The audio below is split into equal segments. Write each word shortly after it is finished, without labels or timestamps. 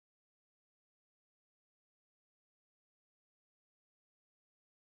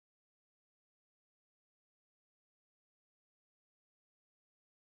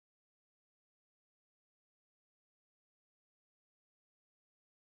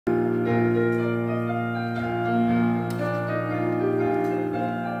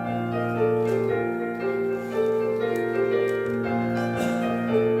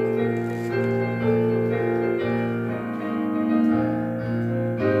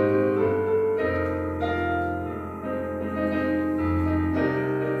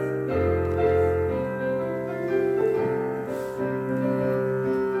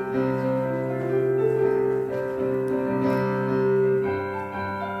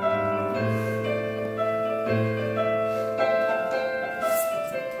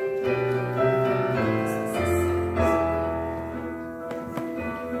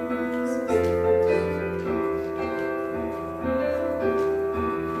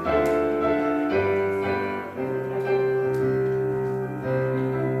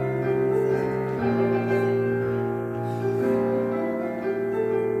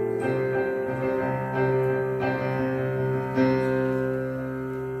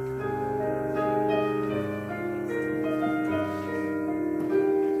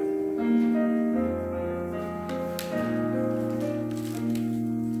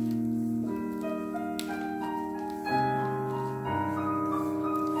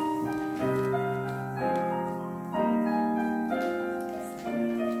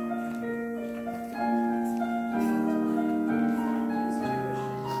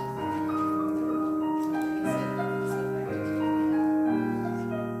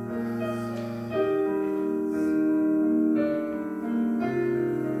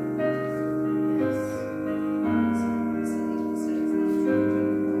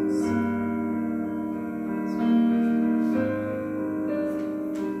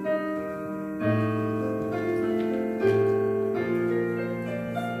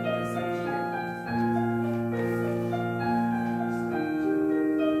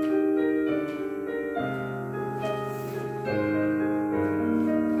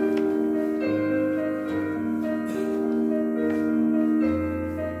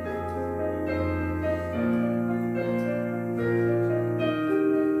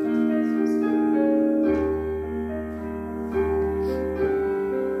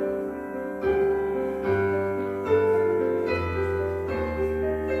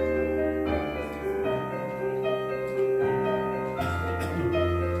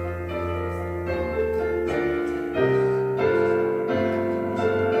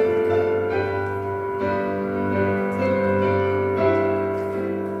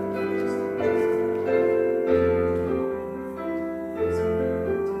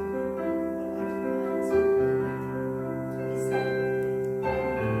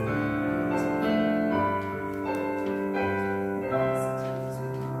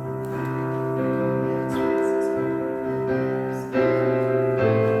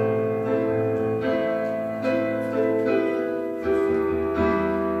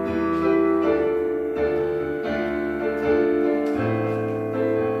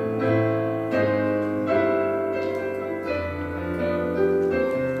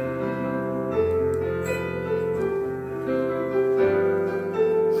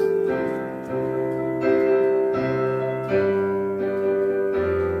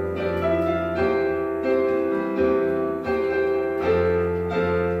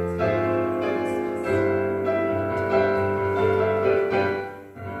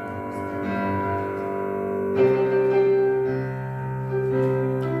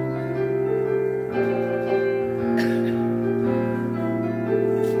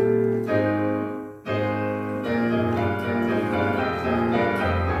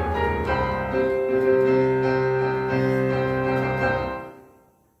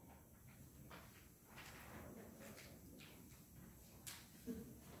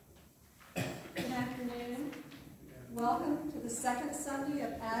Sunday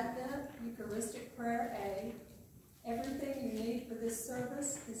of Advent, Eucharistic Prayer A. Everything you need for this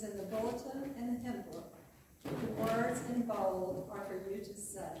service is in the bulletin and the hymn book. The words in bold are for you to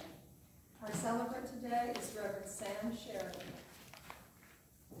say. Our celebrant today is Reverend Sam Sheridan.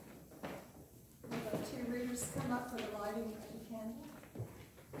 Will the two readers come up for the lighting of the candle?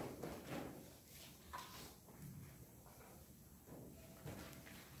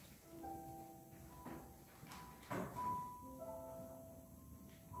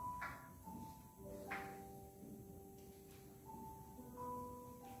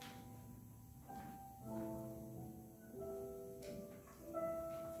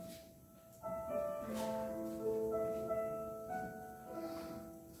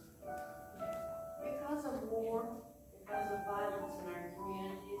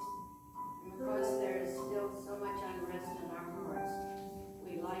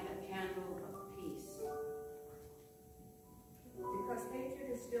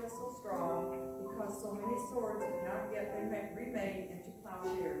 Swords have not yet been remade into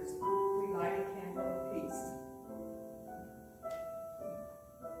plowshares. We light a candle of peace.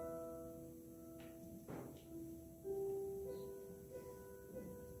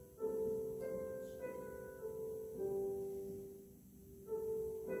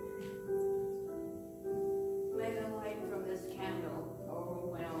 May the light from this candle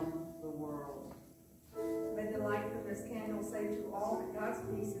overwhelm the world. May the light from this candle say to all that God's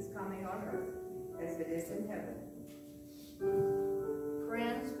peace is coming on earth, as it is in heaven.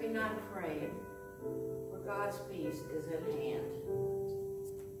 Friends, be not afraid, for God's peace is at hand.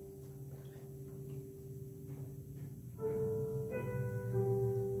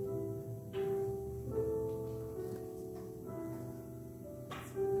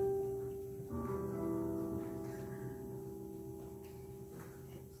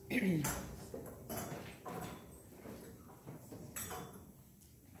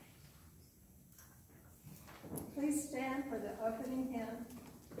 Please stand for the opening hymn.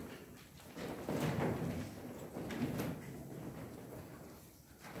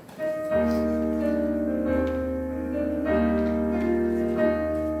 The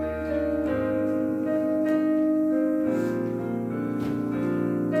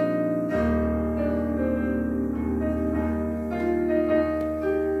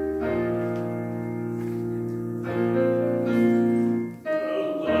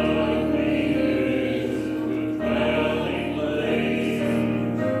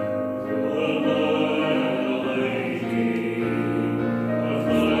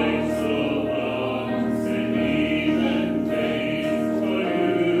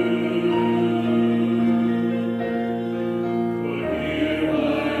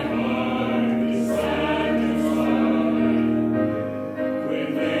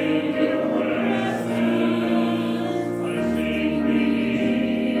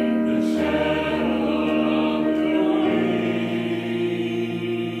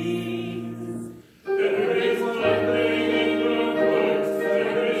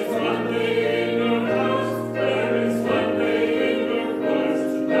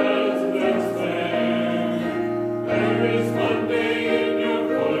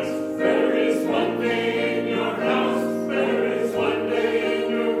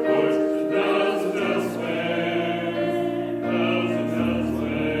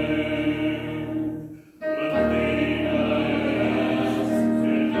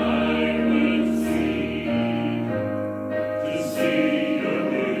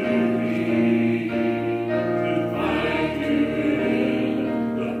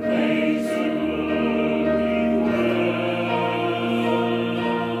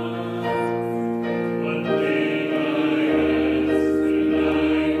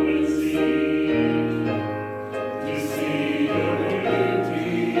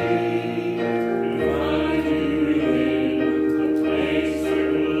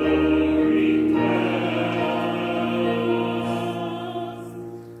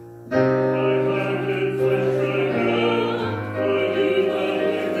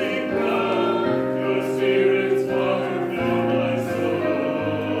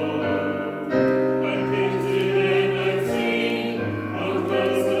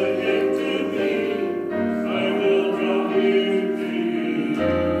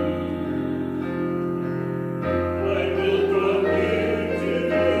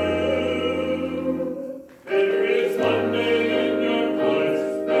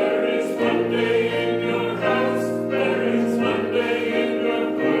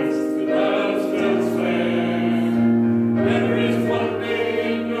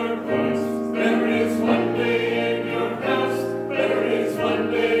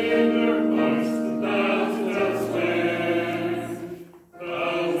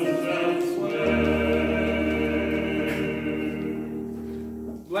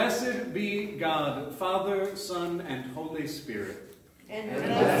God, Father, Son, and Holy Spirit. And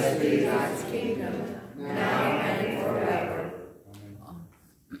blessed be God's kingdom, now and forever.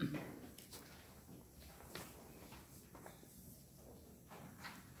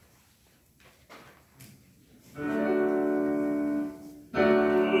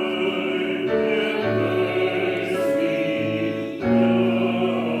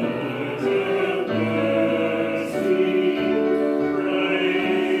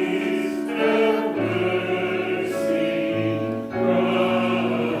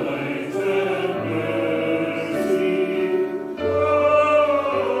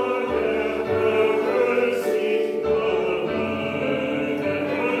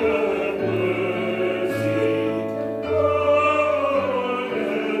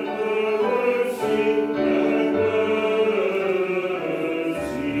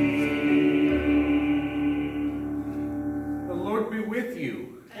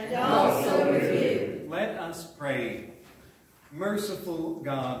 Merciful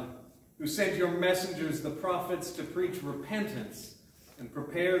God, who sent your messengers, the prophets, to preach repentance and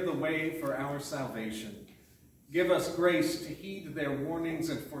prepare the way for our salvation, give us grace to heed their warnings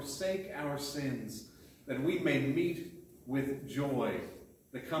and forsake our sins, that we may meet with joy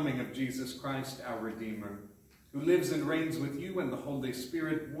the coming of Jesus Christ, our Redeemer, who lives and reigns with you and the Holy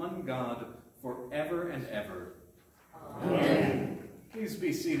Spirit, one God, forever and ever. Amen. Please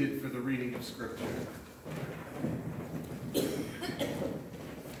be seated for the reading of Scripture. A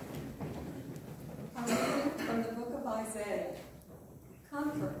reading from the book of Isaiah.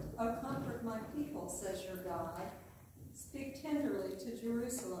 Comfort, O comfort my people, says your God. Speak tenderly to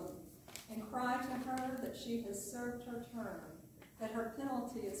Jerusalem, and cry to her that she has served her term, that her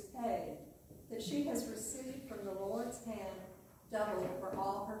penalty is paid, that she has received from the Lord's hand double for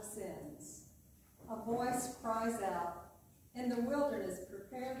all her sins. A voice cries out, in the wilderness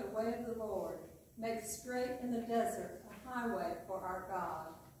prepare the way of the Lord, make straight in the desert a highway for our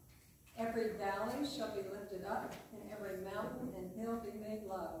God. Every valley shall be lifted up, and every mountain and hill be made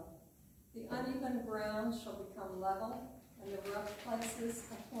low. The uneven ground shall become level, and the rough places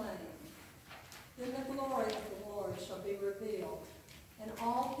a plain. Then the glory of the Lord shall be revealed, and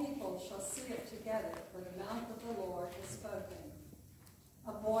all people shall see it together, for the mouth of the Lord has spoken.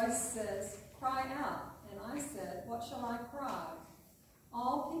 A voice says, cry out, and I said, what shall I cry?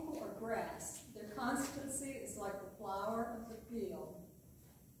 All people are grass. Their constancy is like the flower of the field.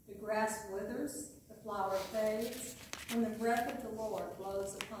 The grass withers, the flower fades, when the breath of the Lord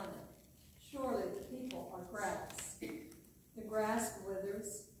blows upon it. Surely the people are grass. The grass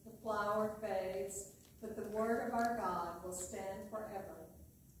withers, the flower fades, but the word of our God will stand forever.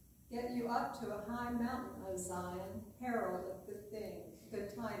 Get you up to a high mountain, O Zion, herald of good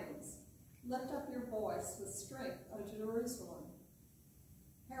tidings. Lift up your voice with strength, O Jerusalem,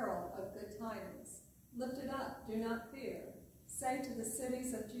 herald of good tidings. Lift it up, do not fear. Say to the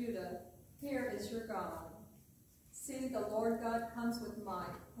cities of Judah, here is your God. See, the Lord God comes with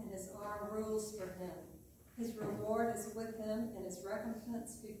might, and his arm rules for him. His reward is with him, and his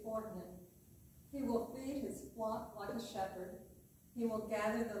recompense before him. He will feed his flock like a shepherd. He will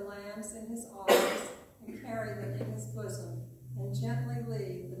gather the lambs in his arms and carry them in his bosom, and gently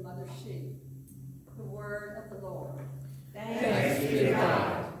lead the mother sheep. The word of the Lord. Thanks be to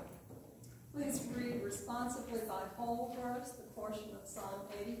God. Please read responsibly by whole verse the portion of Psalm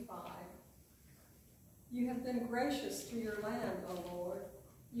 85. You have been gracious to your land, O Lord.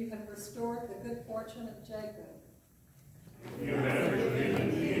 You have restored the good fortune of Jacob. You have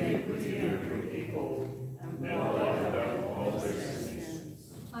forgiven the iniquity of your people, and blotted out all their sins.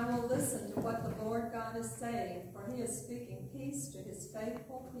 I will listen to what the Lord God is saying, for he is speaking peace to his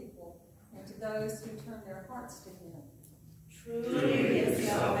faithful people and to those who turn their hearts to him. Truly his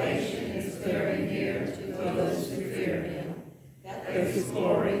salvation is very near to those who fear him, that his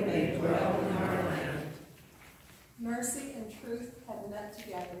glory may dwell in our land. Mercy and truth have met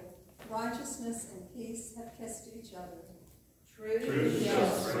together. Righteousness and peace have kissed each other. Truth shall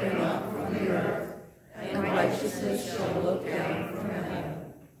spring up from the earth, and righteousness shall look down from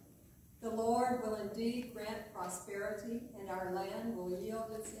heaven. The Lord will indeed grant prosperity, and our land will yield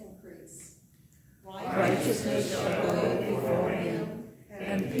its increase. Righteousness shall go before him,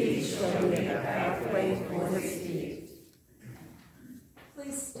 and peace shall be a pathway for his feet.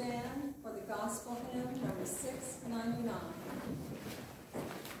 Please stand for the gospel hymn number 699.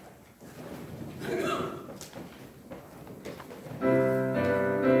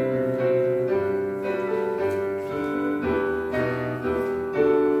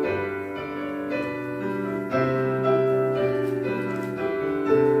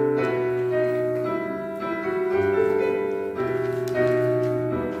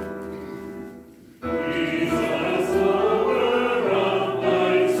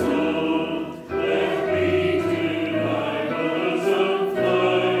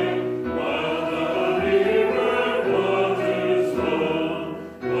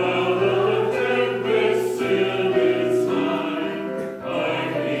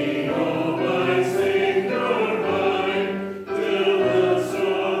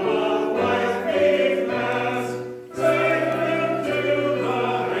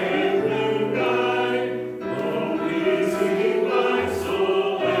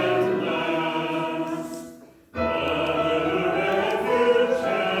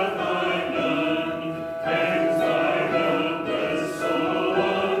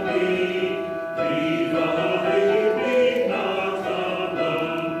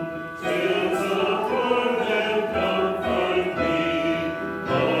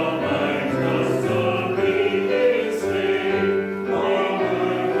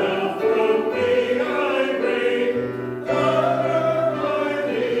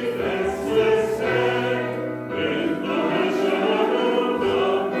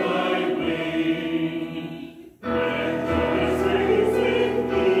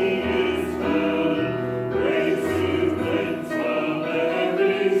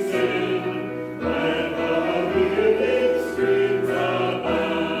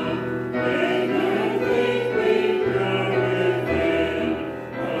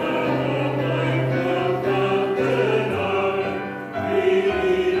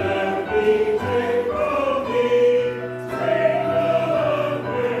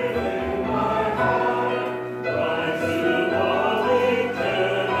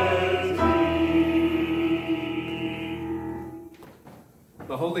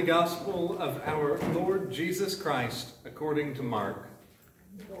 Gospel of our Lord Jesus Christ according to Mark.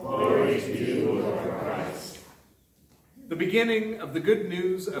 Glory to you, Lord Christ. The beginning of the good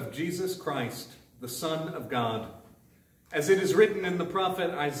news of Jesus Christ, the Son of God. As it is written in the prophet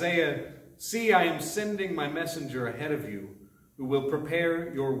Isaiah, "See, I am sending my messenger ahead of you, who will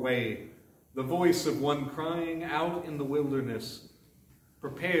prepare your way, the voice of one crying out in the wilderness,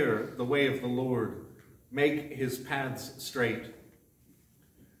 prepare the way of the Lord, make his paths straight."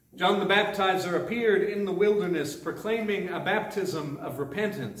 John the Baptizer appeared in the wilderness proclaiming a baptism of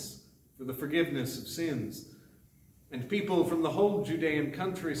repentance for the forgiveness of sins. And people from the whole Judean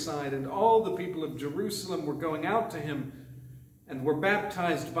countryside and all the people of Jerusalem were going out to him and were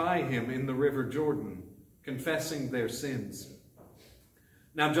baptized by him in the river Jordan, confessing their sins.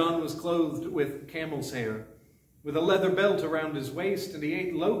 Now John was clothed with camel's hair, with a leather belt around his waist, and he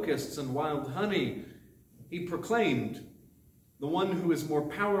ate locusts and wild honey. He proclaimed, "The one who is more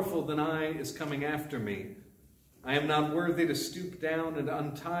powerful than I is coming after me. I am not worthy to stoop down and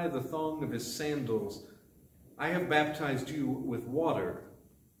untie the thong of his sandals. I have baptized you with water,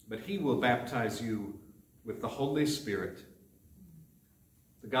 but he will baptize you with the Holy Spirit."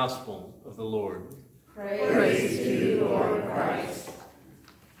 The Gospel of the Lord. Praise to you, Lord Christ.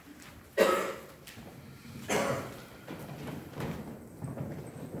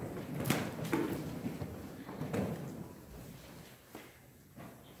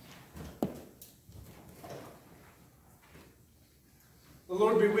 The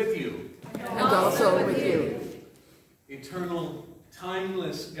Lord be with you. And also with you. Eternal,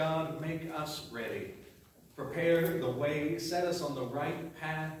 timeless God, make us ready. Prepare the way, set us on the right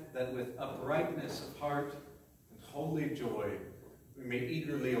path, that with uprightness of heart and holy joy, we may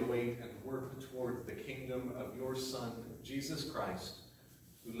eagerly await and work toward the kingdom of your Son, Jesus Christ,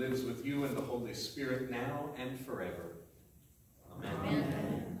 who lives with you in the Holy Spirit now and forever.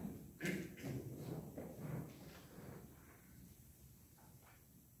 Amen. Amen.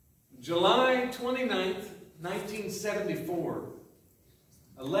 July 29th, 1974,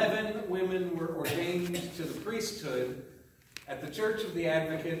 11 women were ordained to the priesthood at the Church of the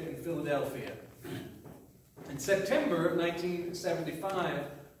Advocate in Philadelphia. In September of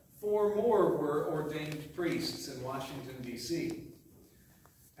 1975, 4 more were ordained priests in Washington, D.C.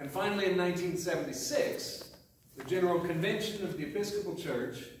 And finally, in 1976, the General Convention of the Episcopal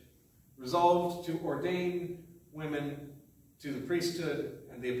Church resolved to ordain women to the priesthood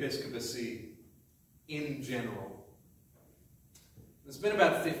and the episcopacy in general. It's been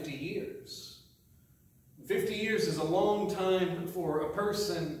about 50 years. 50 years is a long time for a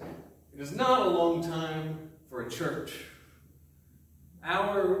person. It is not a long time for a church.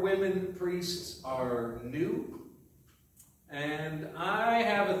 Our women priests are new, and I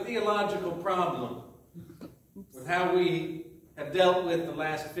have a theological problem with how we have dealt with the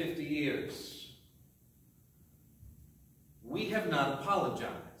last 50 years. We have not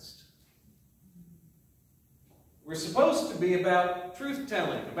apologized. We're supposed to be about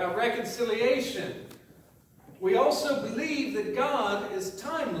truth-telling, about reconciliation. We also believe that God is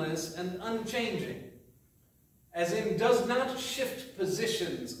timeless and unchanging, as in does not shift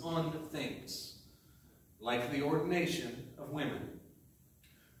positions on things, like the ordination of women.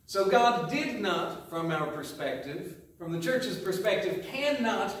 So God did not, from our perspective, from the church's perspective,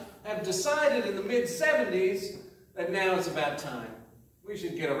 cannot have decided in the mid-70s that now is about time. We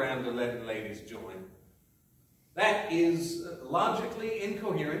should get around to letting ladies join. That is logically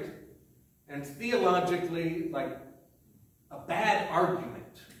incoherent and theologically like a bad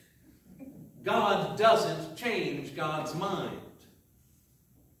argument. God doesn't change God's mind.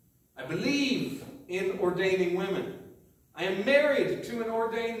 I believe in ordaining women. I am married to an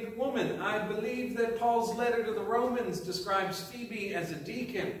ordained woman. I believe that Paul's letter to the Romans describes Phoebe as a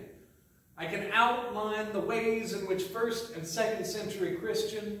deacon. I can outline the ways in which 1st and 2nd century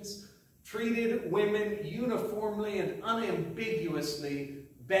Christians treated women uniformly and unambiguously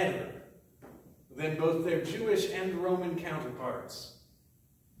better than both their Jewish and Roman counterparts.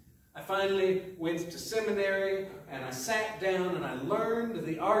 I finally went to seminary and I sat down and I learned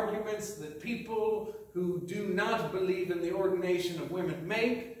the arguments that people who do not believe in the ordination of women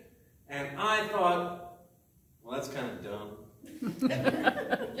make, and I thought, well, that's kind of dumb.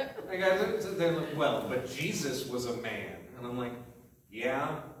 They're like, well, but Jesus was a man. And I'm like,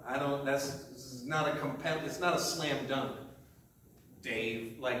 yeah, this is not it's not a slam dunk,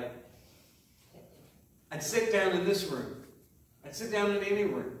 Dave. Like, I'd sit down in this room. I'd sit down in any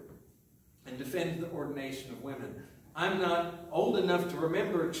room and defend the ordination of women. I'm not old enough to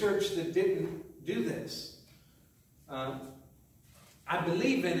remember a church that didn't do this. I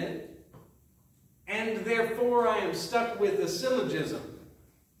believe in it, and therefore I am stuck with a syllogism.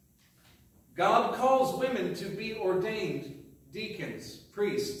 God calls women to be ordained deacons,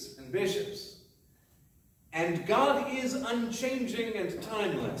 priests, and bishops. And God is unchanging and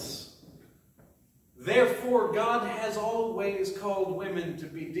timeless. Therefore, God has always called women to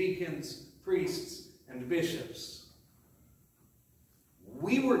be deacons, priests, and bishops.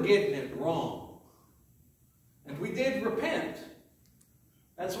 We were getting it wrong. And we did repent.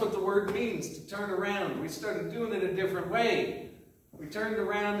 That's what the word means, to turn around. We started doing it a different way. We turned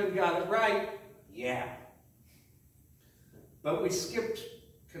around and got it right. Yeah. But we skipped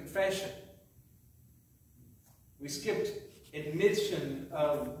confession. We skipped admission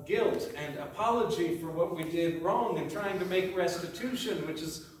of guilt and apology for what we did wrong and trying to make restitution, which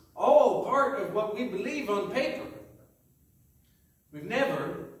is all part of what we believe on paper. We've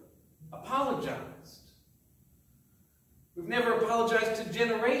never apologized. We've never apologized to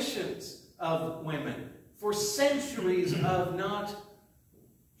generations of women for centuries of not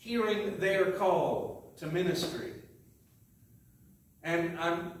hearing their call to ministry. And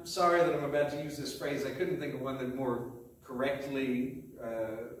I'm sorry that I'm about to use this phrase. I couldn't think of one that more correctly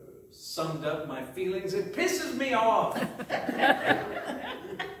summed up my feelings. It pisses me off.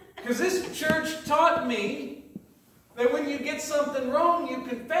 Because this church taught me that when you get something wrong, you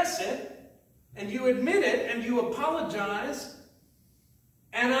confess it, and you admit it, and you apologize,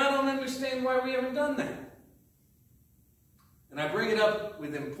 and I don't understand why we haven't done that. And I bring it up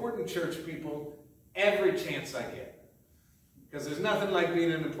with important church people every chance I get. Because there's nothing like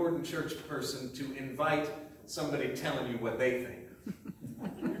being an important church person to invite somebody telling you what they think.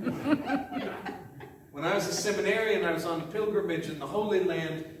 When I was a seminarian, I was on a pilgrimage in the Holy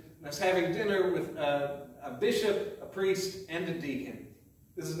Land, and I was having dinner with a bishop, a priest, and a deacon.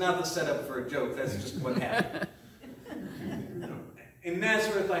 This is not the setup for a joke, that's just what happened. In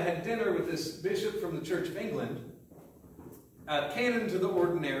Nazareth, I had dinner with this bishop from the Church of England, a canon to the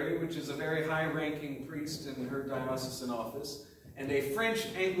ordinary, which is a very high-ranking priest in her diocesan office, and a French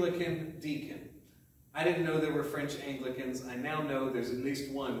Anglican deacon. I didn't know there were French Anglicans. I now know there's at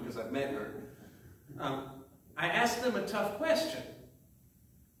least one because I've met her. I asked them a tough question.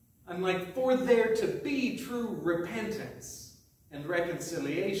 I'm like, for there to be true repentance and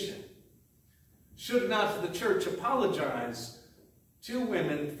reconciliation, should not the church apologize to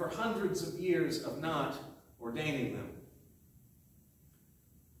women for hundreds of years of not ordaining them?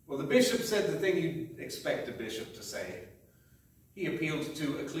 Well, the bishop said the thing you'd expect a bishop to say. He appealed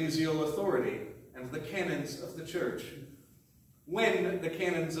to ecclesial authority and the canons of the church. When the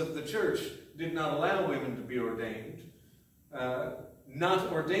canons of the church did not allow women to be ordained,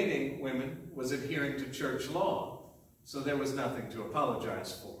 not ordaining women was adhering to church law, so there was nothing to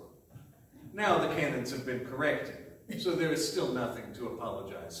apologize for. Now the canons have been corrected, so there is still nothing to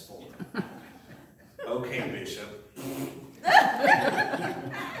apologize for. Okay, bishop.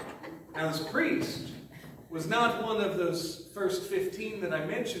 Now this priest was not one of those first 15 that I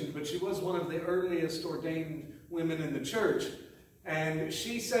mentioned, but she was one of the earliest ordained women in the church. And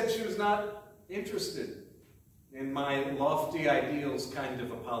she said she was not interested in my lofty ideals kind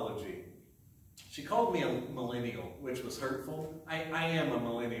of apology. She called me a millennial, which was hurtful. I am a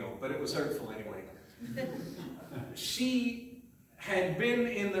millennial, but it was hurtful anyway. She had been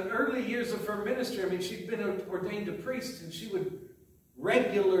in the early years of her ministry. I mean, she'd been ordained a priest, and she would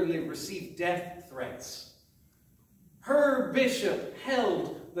regularly receive death threats. Her bishop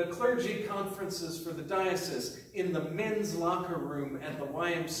held the clergy conferences for the diocese in the men's locker room at the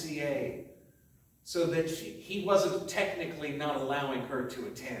YMCA so that he wasn't technically not allowing her to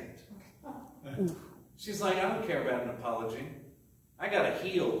attend. She's like, I don't care about an apology. I got to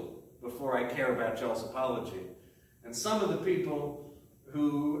heal before I care about y'all's apology. And some of the people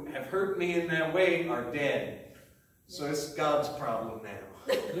who have hurt me in that way are dead. So it's God's problem now.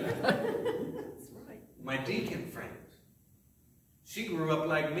 My deacon friend, she grew up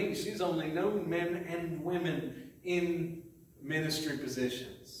like me. She's only known men and women in ministry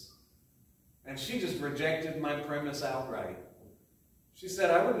positions. And she just rejected my premise outright. She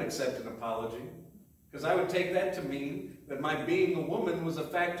said I wouldn't accept an apology because I would take that to mean that my being a woman was a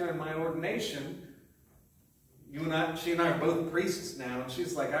factor in my ordination. She and I are both priests now, and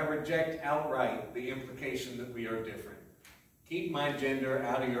she's like, I reject outright the implication that we are different. Keep my gender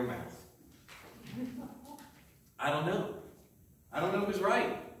out of your mouth. I don't know. I don't know who's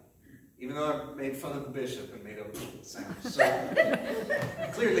right, even though I made fun of the bishop and made a sound. So I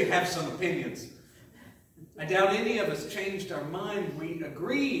clearly have some opinions. I doubt any of us changed our mind. We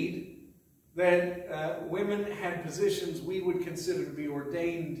agreed that women had positions we would consider to be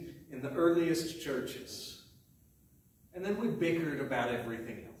ordained in the earliest churches. And then we bickered about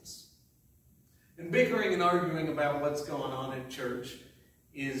everything else. And bickering and arguing about what's going on in church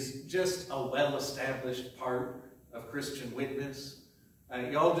is just a well-established part of Christian witness.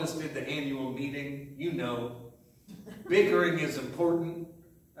 Y'all just did the annual meeting. You know, bickering is important.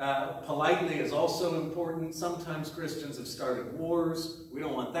 Politely is also important. Sometimes Christians have started wars. We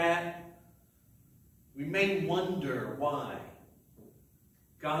don't want that. We may wonder why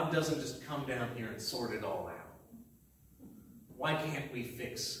God doesn't just come down here and sort it all out. Why can't we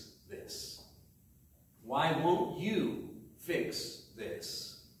fix this? Why won't you fix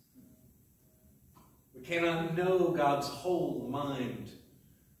this? We cannot know God's whole mind,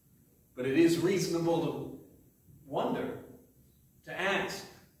 but it is reasonable to wonder, to ask,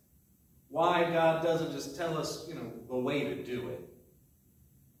 why God doesn't just tell us, the way to do it.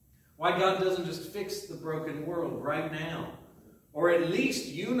 Why God doesn't just fix the broken world right now, or at least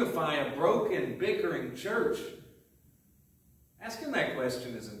unify a broken, bickering church. Asking that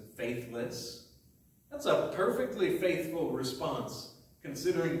question isn't faithless. That's a perfectly faithful response,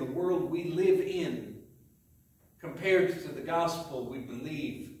 considering the world we live in compared to the gospel we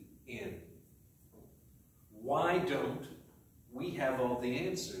believe in. Why don't we have all the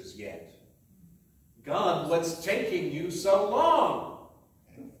answers yet? God, what's taking you so long?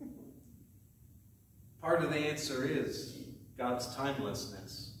 Part of the answer is God's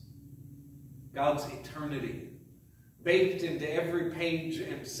timelessness, God's eternity, baked into every page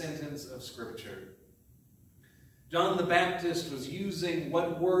and sentence of Scripture. John the Baptist was using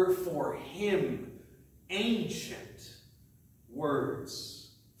what were for him ancient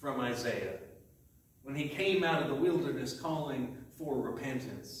words from Isaiah when he came out of the wilderness calling for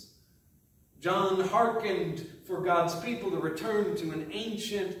repentance. John hearkened for God's people to return to an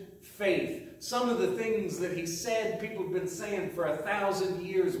ancient faith. Some of the things that he said, people have been saying for 1,000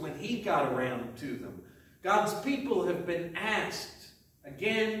 years when he got around to them. God's people have been asked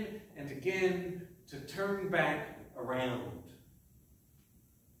again and again to turn back around,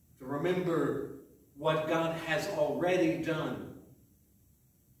 to remember what God has already done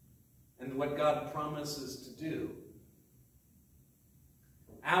and what God promises to do.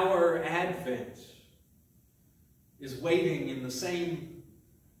 Our Advent is waiting in the same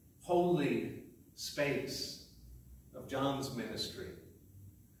holy space of John's ministry.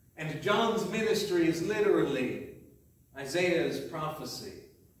 And John's ministry is literally Isaiah's prophecy.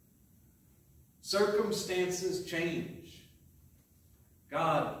 Circumstances change.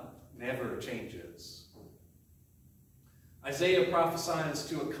 God never changes. Isaiah prophesies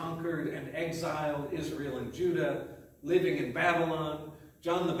to a conquered and exiled Israel and Judah living in Babylon.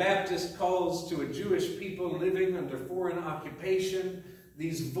 John the Baptist calls to a Jewish people living under foreign occupation.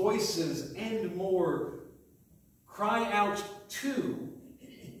 These voices and more cry out to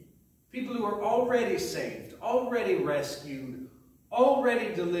people who are already saved, already rescued,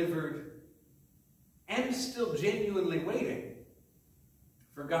 already delivered, and still genuinely waiting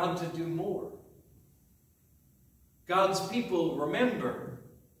for God to do more. God's people remember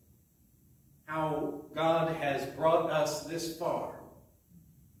how God has brought us this far.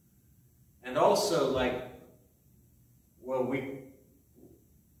 And also,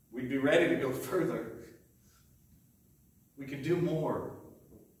 we'd be ready to go further. We could do more.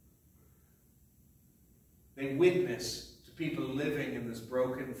 They witness to people living in this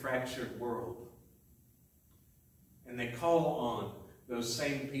broken, fractured world. And they call on those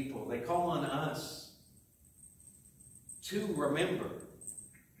same people. They call on us to remember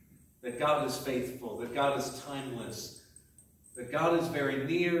that God is faithful, that God is timeless, that God is very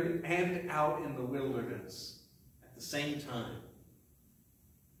near and out in the wilderness at the same time.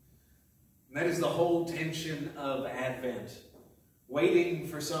 And that is the whole tension of Advent, waiting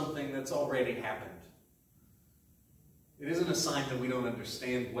for something that's already happened. It isn't a sign that we don't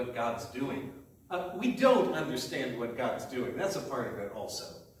understand what God's doing. We don't understand what God's doing. That's a part of it also.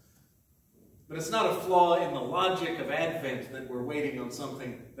 But it's not a flaw in the logic of Advent that we're waiting on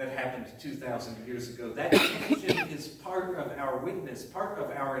something that happened 2,000 years ago. That tension is part of our witness, part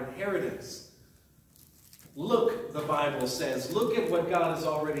of our inheritance. Look, the Bible says, look at what God has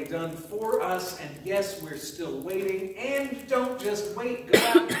already done for us, and yes, we're still waiting. And don't just wait, go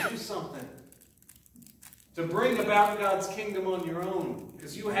out and do something to bring about God's kingdom on your own,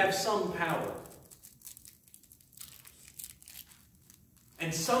 because you have some power.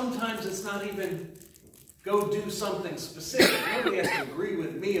 And sometimes it's not even go do something specific. Nobody has to agree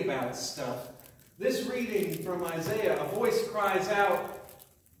with me about stuff. This reading from Isaiah, a voice cries out,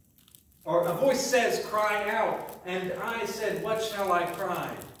 or a voice says, cry out. And I said, what shall I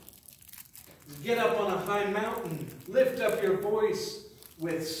cry? Get up on a high mountain, lift up your voice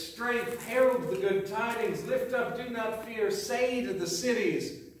with strength, herald the good tidings, lift up, do not fear, say to the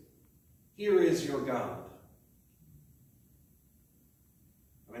cities, here is your God.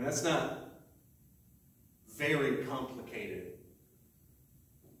 And that's not very complicated.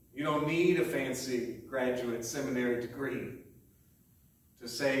 You don't need a fancy graduate seminary degree to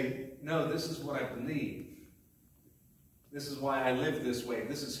say, no, this is what I believe. This is why I live this way.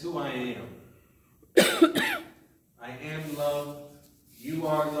 This is who I am. I am loved. You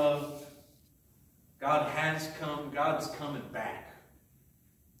are loved. God has come. God's coming back.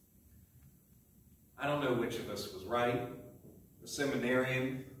 I don't know which of us was right. The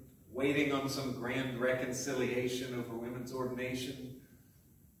seminarian waiting on some grand reconciliation over women's ordination.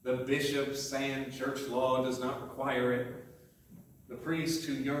 The bishop saying church law does not require it. The priest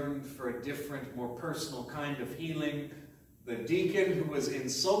who yearned for a different, more personal kind of healing. The deacon who was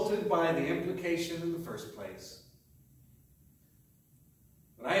insulted by the implication in the first place.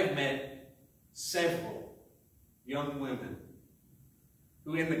 But I have met several young women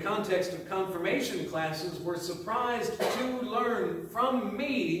who, in the context of confirmation classes, were surprised to learn from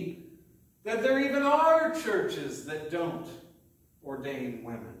me that there even are churches that don't ordain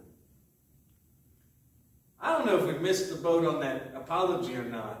women. I don't know if we've missed the boat on that apology or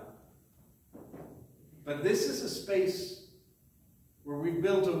not, but this is a space where we've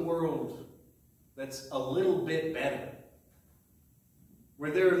built a world that's a little bit better. Where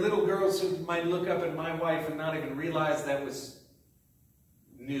there are little girls who might look up at my wife and not even realize that was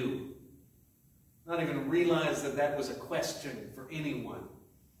new. Not even realize that that was a question for anyone.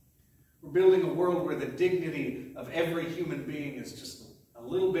 We're building a world where the dignity of every human being is just a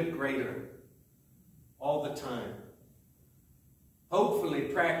little bit greater all the time. Hopefully,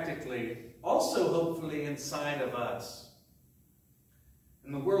 practically, also hopefully inside of us.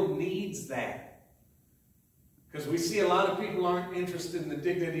 And the world needs that. Because we see a lot of people aren't interested in the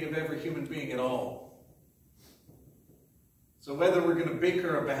dignity of every human being at all. So whether we're going to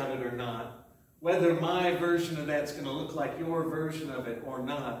bicker about it or not, whether my version of that's going to look like your version of it or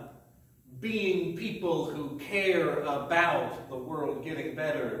not, being people who care about the world getting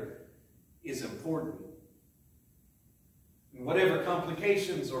better is important. And whatever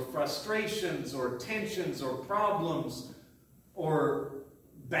complications or frustrations or tensions or problems or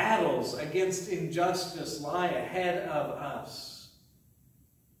battles against injustice lie ahead of us,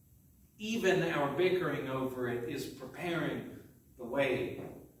 even our bickering over it is preparing the way,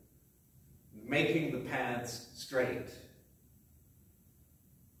 making the paths straight.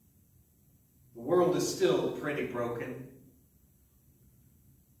 The world is still pretty broken,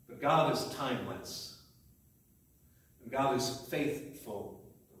 but God is timeless, and God is faithful.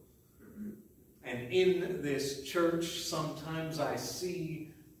 And in this church, sometimes I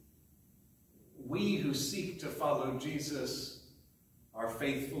see we who seek to follow Jesus are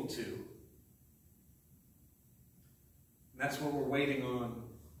faithful too. And that's what we're waiting on,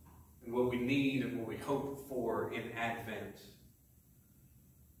 and what we need, and what we hope for in Advent.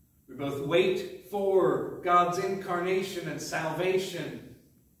 We both wait for God's incarnation and salvation,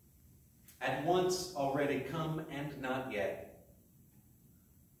 at once already come and not yet.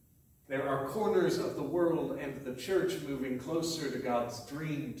 There are corners of the world and the church moving closer to God's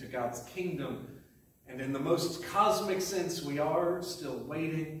dream, to God's kingdom. And in the most cosmic sense, we are still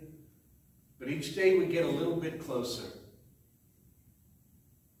waiting. But each day we get a little bit closer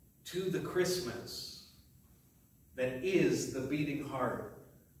to the Christmas that is the beating heart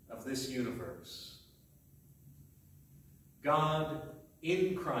of this universe. God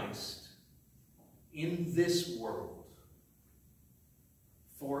in Christ, in this world,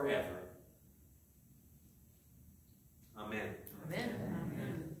 forever. Amen. Amen.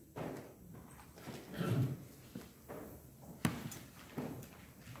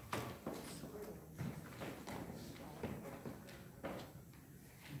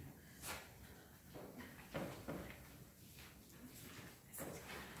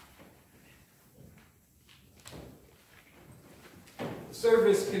 The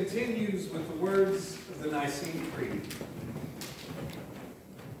service continues with the words of the Nicene Creed.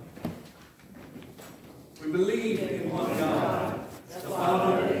 We believe in one God, the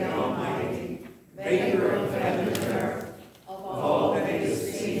Father, the Almighty, maker of heaven and earth, of all that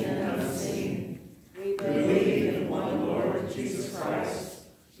is seen and unseen. We believe in one Lord Jesus Christ,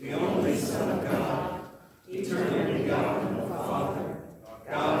 the only Son of God, eternally God and the Father,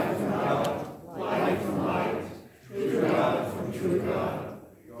 God from God, light from light, true God from true God,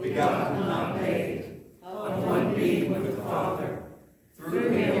 begotten, not made, of one being with the Father. Through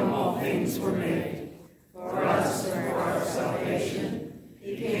him all things were made. For us and for our salvation,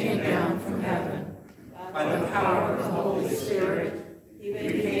 he came down from heaven. By the power of the Holy Spirit, he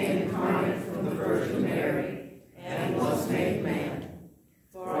became incarnate from the Virgin Mary, and was made man.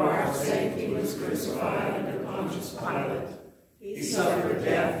 For our sake he was crucified under Pontius Pilate. He suffered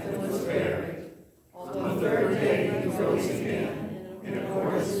death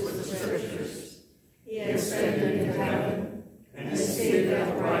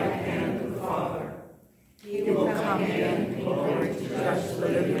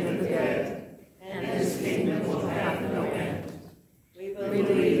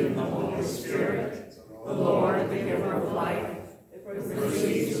believe in the Holy Spirit, the Lord, the giver of life, who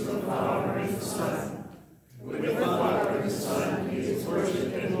proceeds from the Father and the Son. With the Father and the Son, he is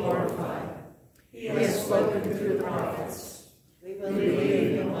worshipped and glorified. He has spoken through the prophets. We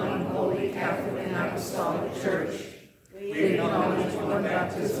believe in one holy Catholic and Apostolic Church. We acknowledge one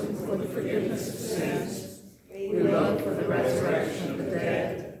baptism for the forgiveness of sins. We look for the resurrection of the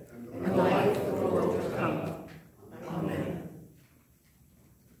dead and the life of the world to come. Amen.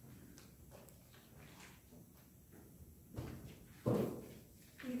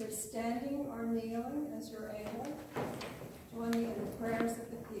 Either standing or kneeling as you're able, join me in the prayers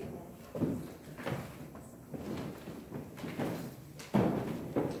of the people.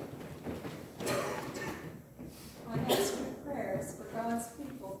 I ask your prayers for God's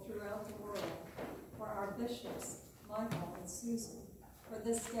people throughout the world, for our bishops, Michael and Susan, for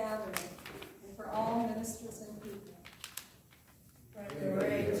this gathering, and for all ministers and people.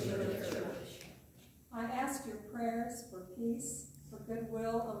 Pray for the church. I ask your prayers for peace, for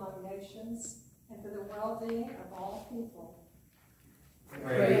goodwill among nations, and for the well-being of all people.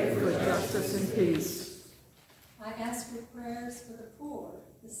 Pray for justice and peace. I ask your prayers for the poor,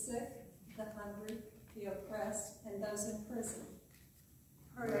 the sick, the hungry, the oppressed, and those in prison.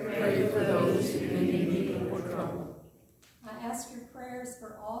 Pray for those in need or trouble. I ask your prayers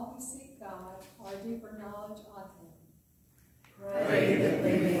for all who seek God or a deeper knowledge of Him. Pray that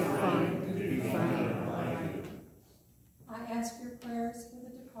they may find and be found by you. I ask your prayers for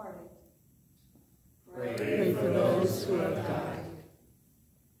the departed. Pray for those who have died.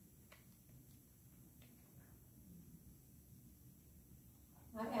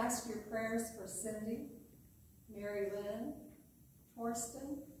 I ask your prayers for Cindy, Mary Lynn,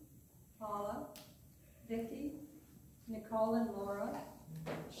 Torsten, Paula, Vicki, Nicole and Laura,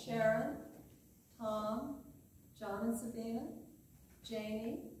 Sharon, Tom, John and Sabina,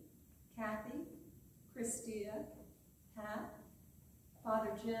 Janie, Kathy, Christia, Pat,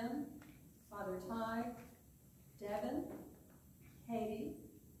 Father Jim, Father Ty, Devin, Katie,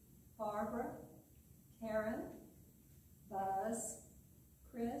 Barbara, Karen, Buzz,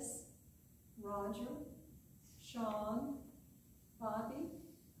 Chris, Roger, Sean, Bobby,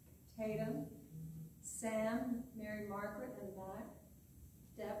 Tatum, Sam, Mary Margaret and Mac,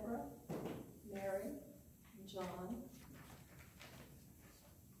 Deborah, Mary, and John.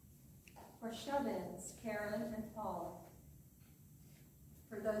 For shut-ins, Karen and Paula.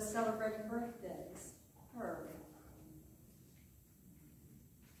 For those celebrating birthdays, Herb.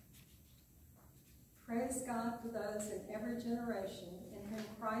 Praise God for those in every generation in whom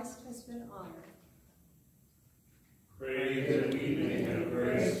Christ has been honored. Pray that we may have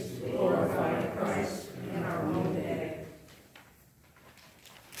grace to Glorify Christ in our own day.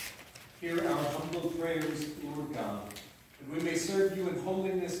 Hear our humble prayers, Lord God, that we may serve you in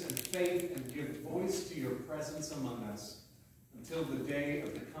holiness and faith and give voice to your presence among us until the day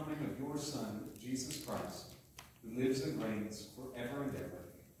of the coming of your Son, Jesus Christ, who lives and reigns forever and ever.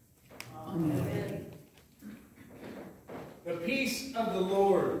 Amen. The peace of the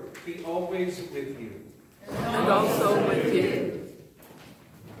Lord be always with you. And also with you.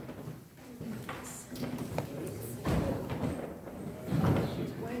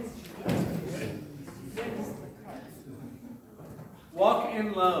 Walk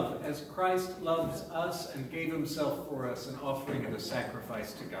in love as Christ loves us and gave himself for us, an offering and a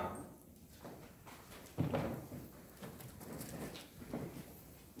sacrifice to God.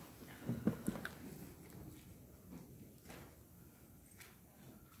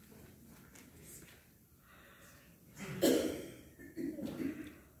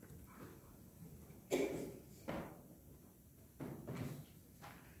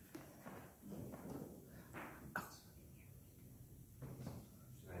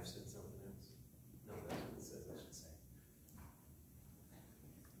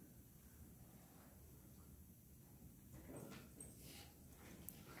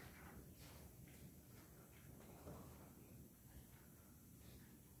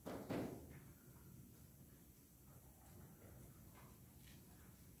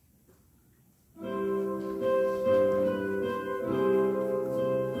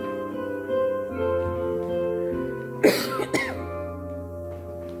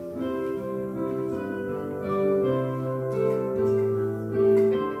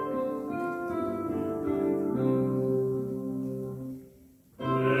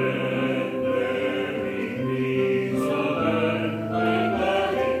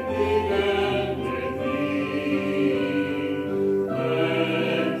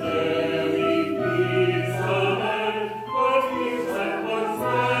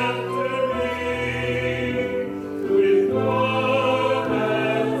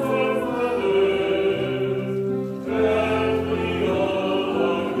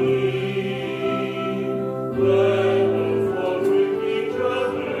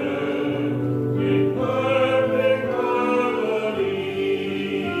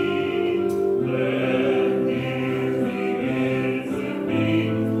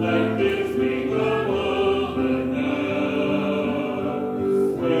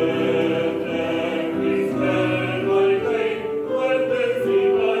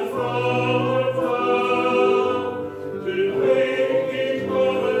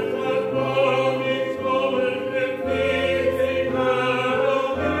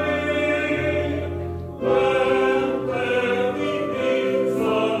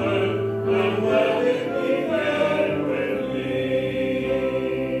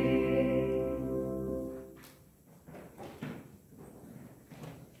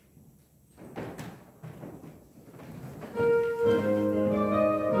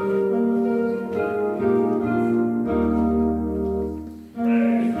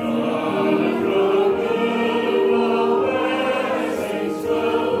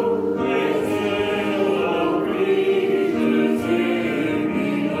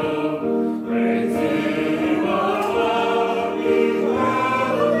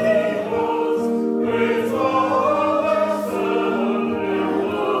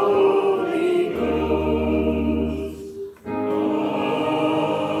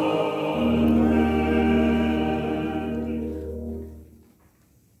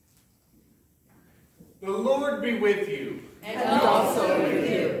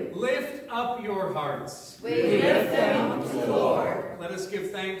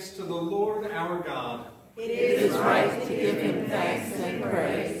 give thanks to the Lord our God. It is right to give him thanks and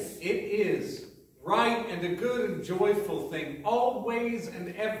praise. It is right and a good and joyful thing, always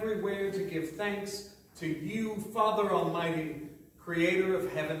and everywhere, to give thanks to you, Father Almighty, creator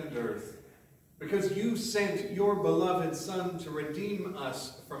of heaven and earth, because you sent your beloved Son to redeem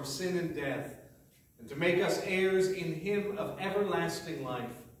us from sin and death, and to make us heirs in him of everlasting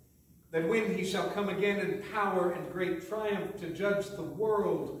life, that when he shall come again in power and great triumph to judge the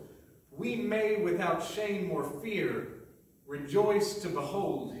world, we may without shame or fear rejoice to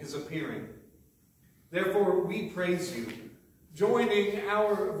behold his appearing. Therefore we praise you, joining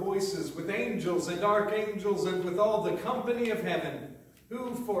our voices with angels and archangels and with all the company of heaven,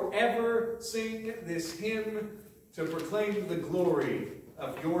 who forever sing this hymn to proclaim the glory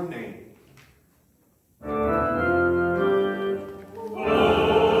of your name.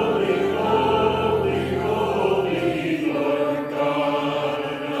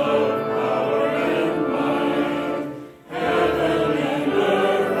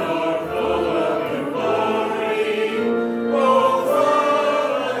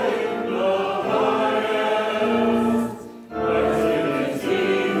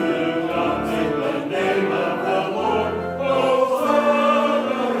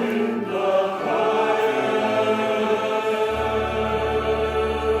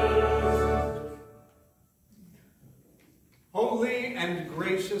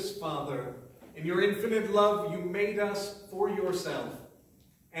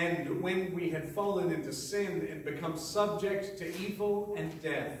 And when we had fallen into sin and become subject to evil and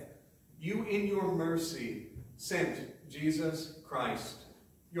death, you in your mercy sent Jesus Christ,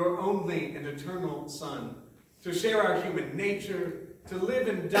 your only and eternal Son, to share our human nature, to live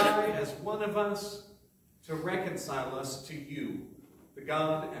and die as one of us, to reconcile us to you, the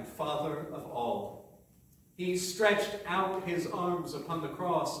God and Father of all. He stretched out his arms upon the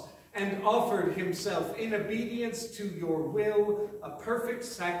cross and offered himself in obedience to your will, a perfect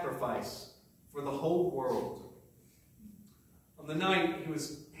sacrifice for the whole world. On the night he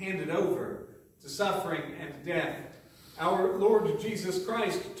was handed over to suffering and death, our Lord Jesus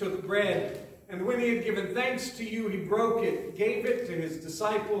Christ took bread, and when he had given thanks to you, he broke it, gave it to his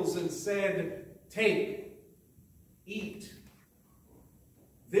disciples, and said, "Take, eat.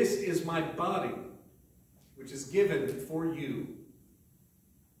 This is my body, which is given for you.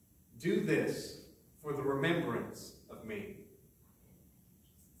 Do this for the remembrance of me."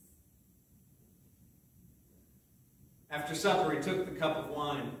 After supper, he took the cup of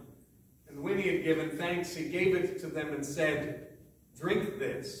wine, and when he had given thanks, he gave it to them and said, "Drink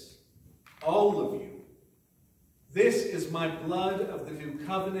this, all of you. This is my blood of the new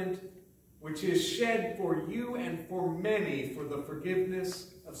covenant, which is shed for you and for many for the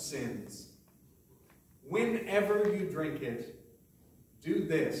forgiveness of sins. Whenever you drink it, do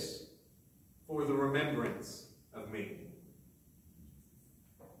this for the remembrance of me."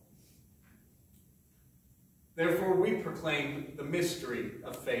 Therefore we proclaim the mystery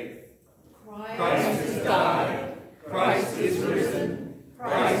of faith. Christ has died. Christ is risen.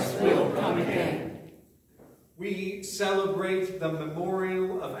 Christ will come again. We celebrate the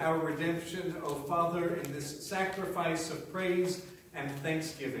memorial of our redemption, O Father, in this sacrifice of praise and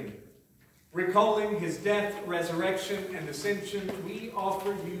thanksgiving. Recalling his death, resurrection, and ascension, we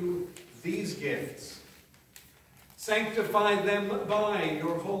offer you these gifts. Sanctify them by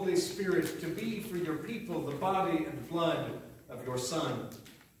your Holy Spirit to be for your people the body and blood of your Son,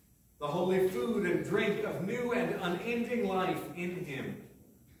 the holy food and drink of new and unending life in him.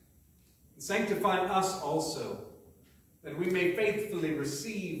 Sanctify us also, that we may faithfully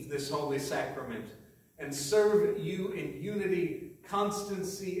receive this holy sacrament and serve you in unity,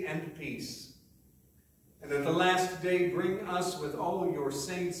 constancy, and peace. And at the last day, bring us with all your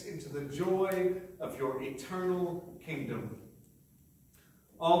saints into the joy of your eternal kingdom.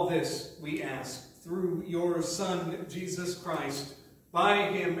 All this we ask through your Son, Jesus Christ, by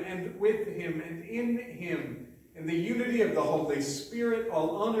him and with him and in him, in the unity of the Holy Spirit.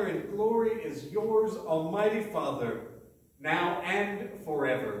 All honor and glory is yours, Almighty Father, now and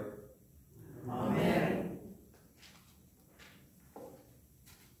forever. Amen.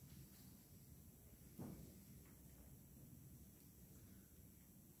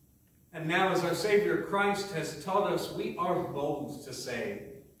 And now, as our Savior Christ has taught us, we are bold to say,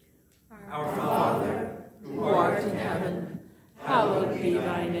 Our Father, who art in heaven, hallowed be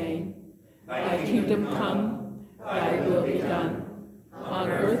thy name. Thy kingdom come, thy will be done, on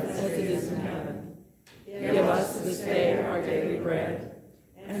earth as it is in heaven. Give us this day our daily bread,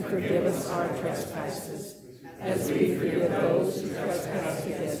 and forgive us our trespasses, as we forgive those who trespass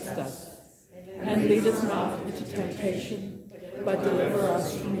against us. And lead us not into temptation, but deliver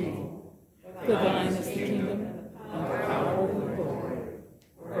us from evil. For thine is the kingdom, and the power, and the glory,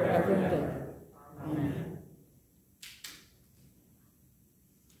 forever and ever. Amen.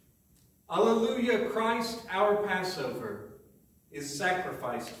 Alleluia, Christ, our Passover, is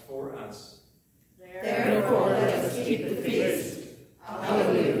sacrificed for us. Therefore let us keep the feast.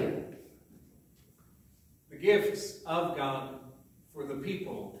 Alleluia. The gifts of God for the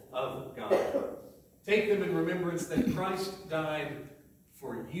people of God. Take them in remembrance that Christ died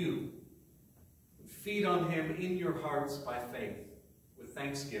for you. Feed on him in your hearts by faith with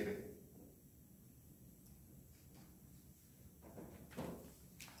thanksgiving.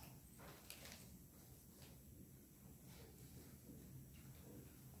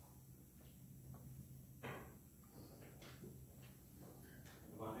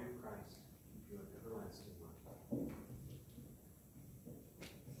 The body of Christ, keep you in everlasting life.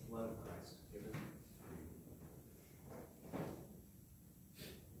 The blood of Christ, given for you.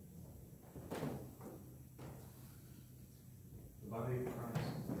 The body of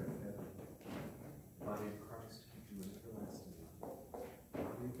Christ, bread of heaven. The body of Christ, keep you in everlasting life. The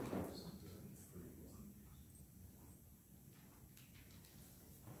body of Christ, given for you.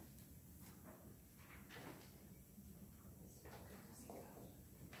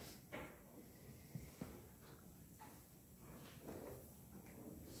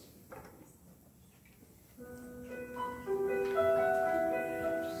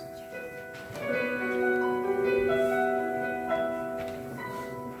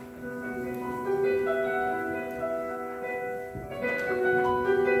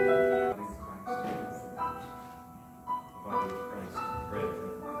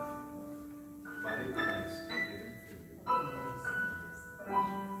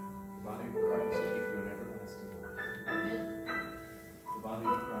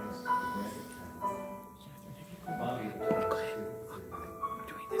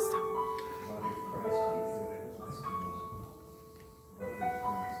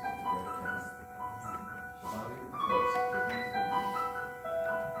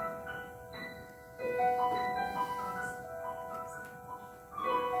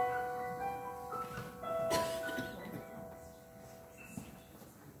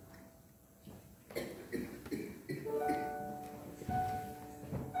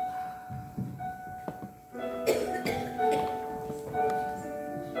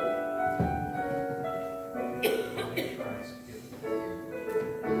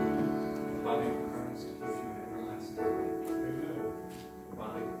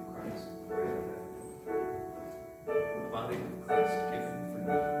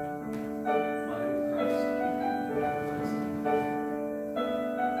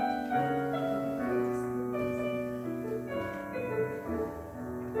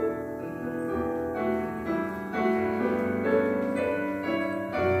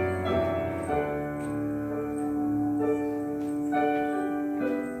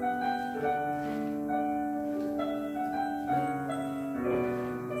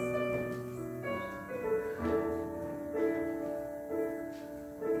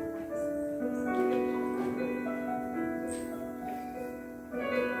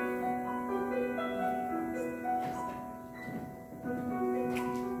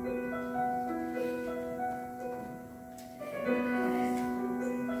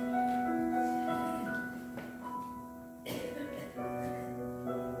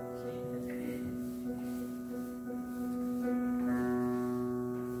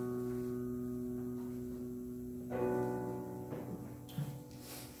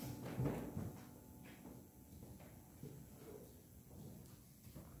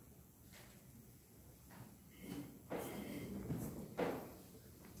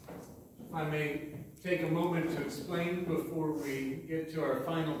 I may take a moment to explain before we get to our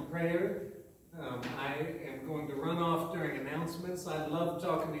final prayer. I am going to run off during announcements. I love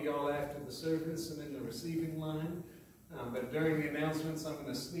talking to y'all after the service and in the receiving line. But during the announcements, I'm going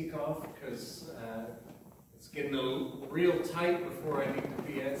to sneak off because it's getting real tight before I need to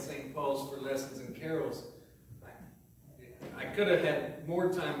be at St. Paul's for lessons and carols. I could have had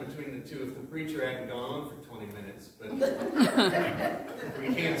more time between the two if the preacher hadn't gone on for 20 minutes, but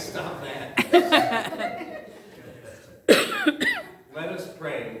we can't stop that. Let us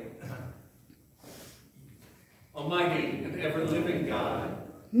pray. Almighty and ever-living God,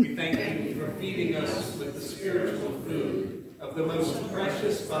 we thank you for feeding us with the spiritual food of the most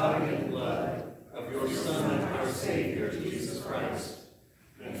precious body and blood of your Son, our Savior, Jesus Christ,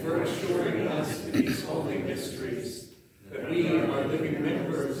 and for assuring us in these holy mysteries that we are living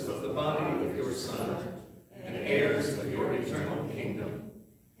members of the body of your Son and heirs of your eternal kingdom.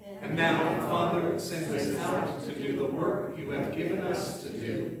 And And now, Father, send us out to do the work you have given us to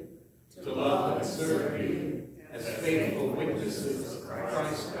do, to love and serve you as faithful witnesses of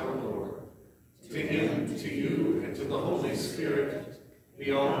Christ our Lord. To him, to you, and to the Holy Spirit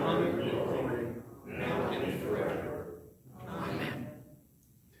be all honor and glory, now and forever. Amen.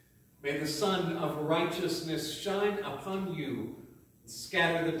 May the sun of righteousness shine upon you and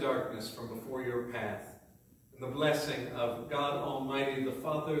scatter the darkness from before your path. And the blessing of God Almighty, the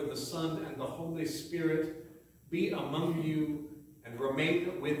Father, the Son, and the Holy Spirit be among you and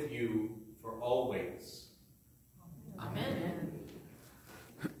remain with you for always. Amen.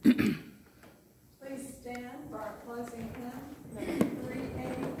 Please stand for our closing hymn, number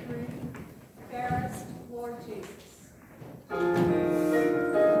 383, Fairest Lord Jesus.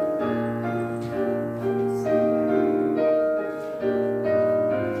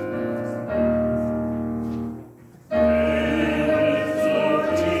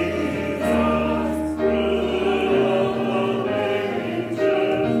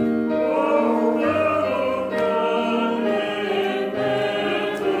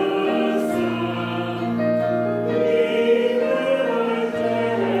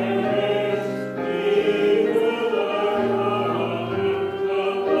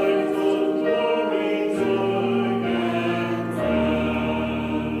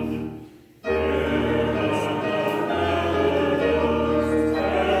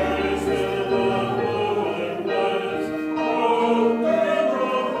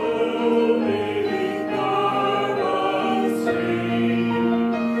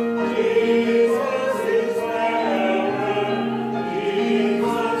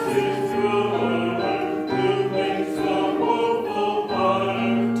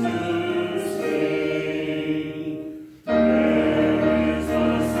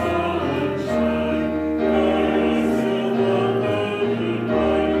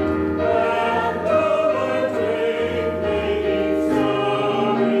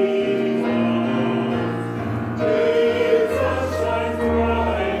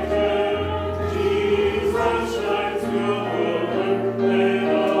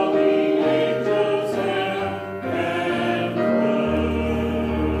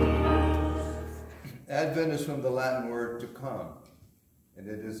 Advent is from the Latin word to come, and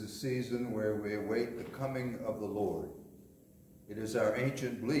it is a season where we await the coming of the Lord. It is our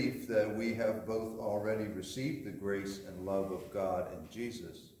ancient belief that we have both already received the grace and love of God in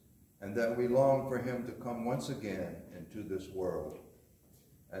Jesus, and that we long for him to come once again into this world.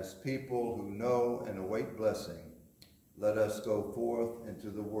 As people who know and await blessing, let us go forth into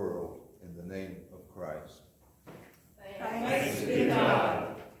the world in the name of Christ. Thanks be to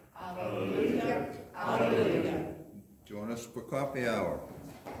God. Alleluia. Alleluia. Join us for coffee hour.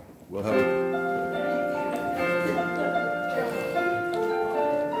 We'll have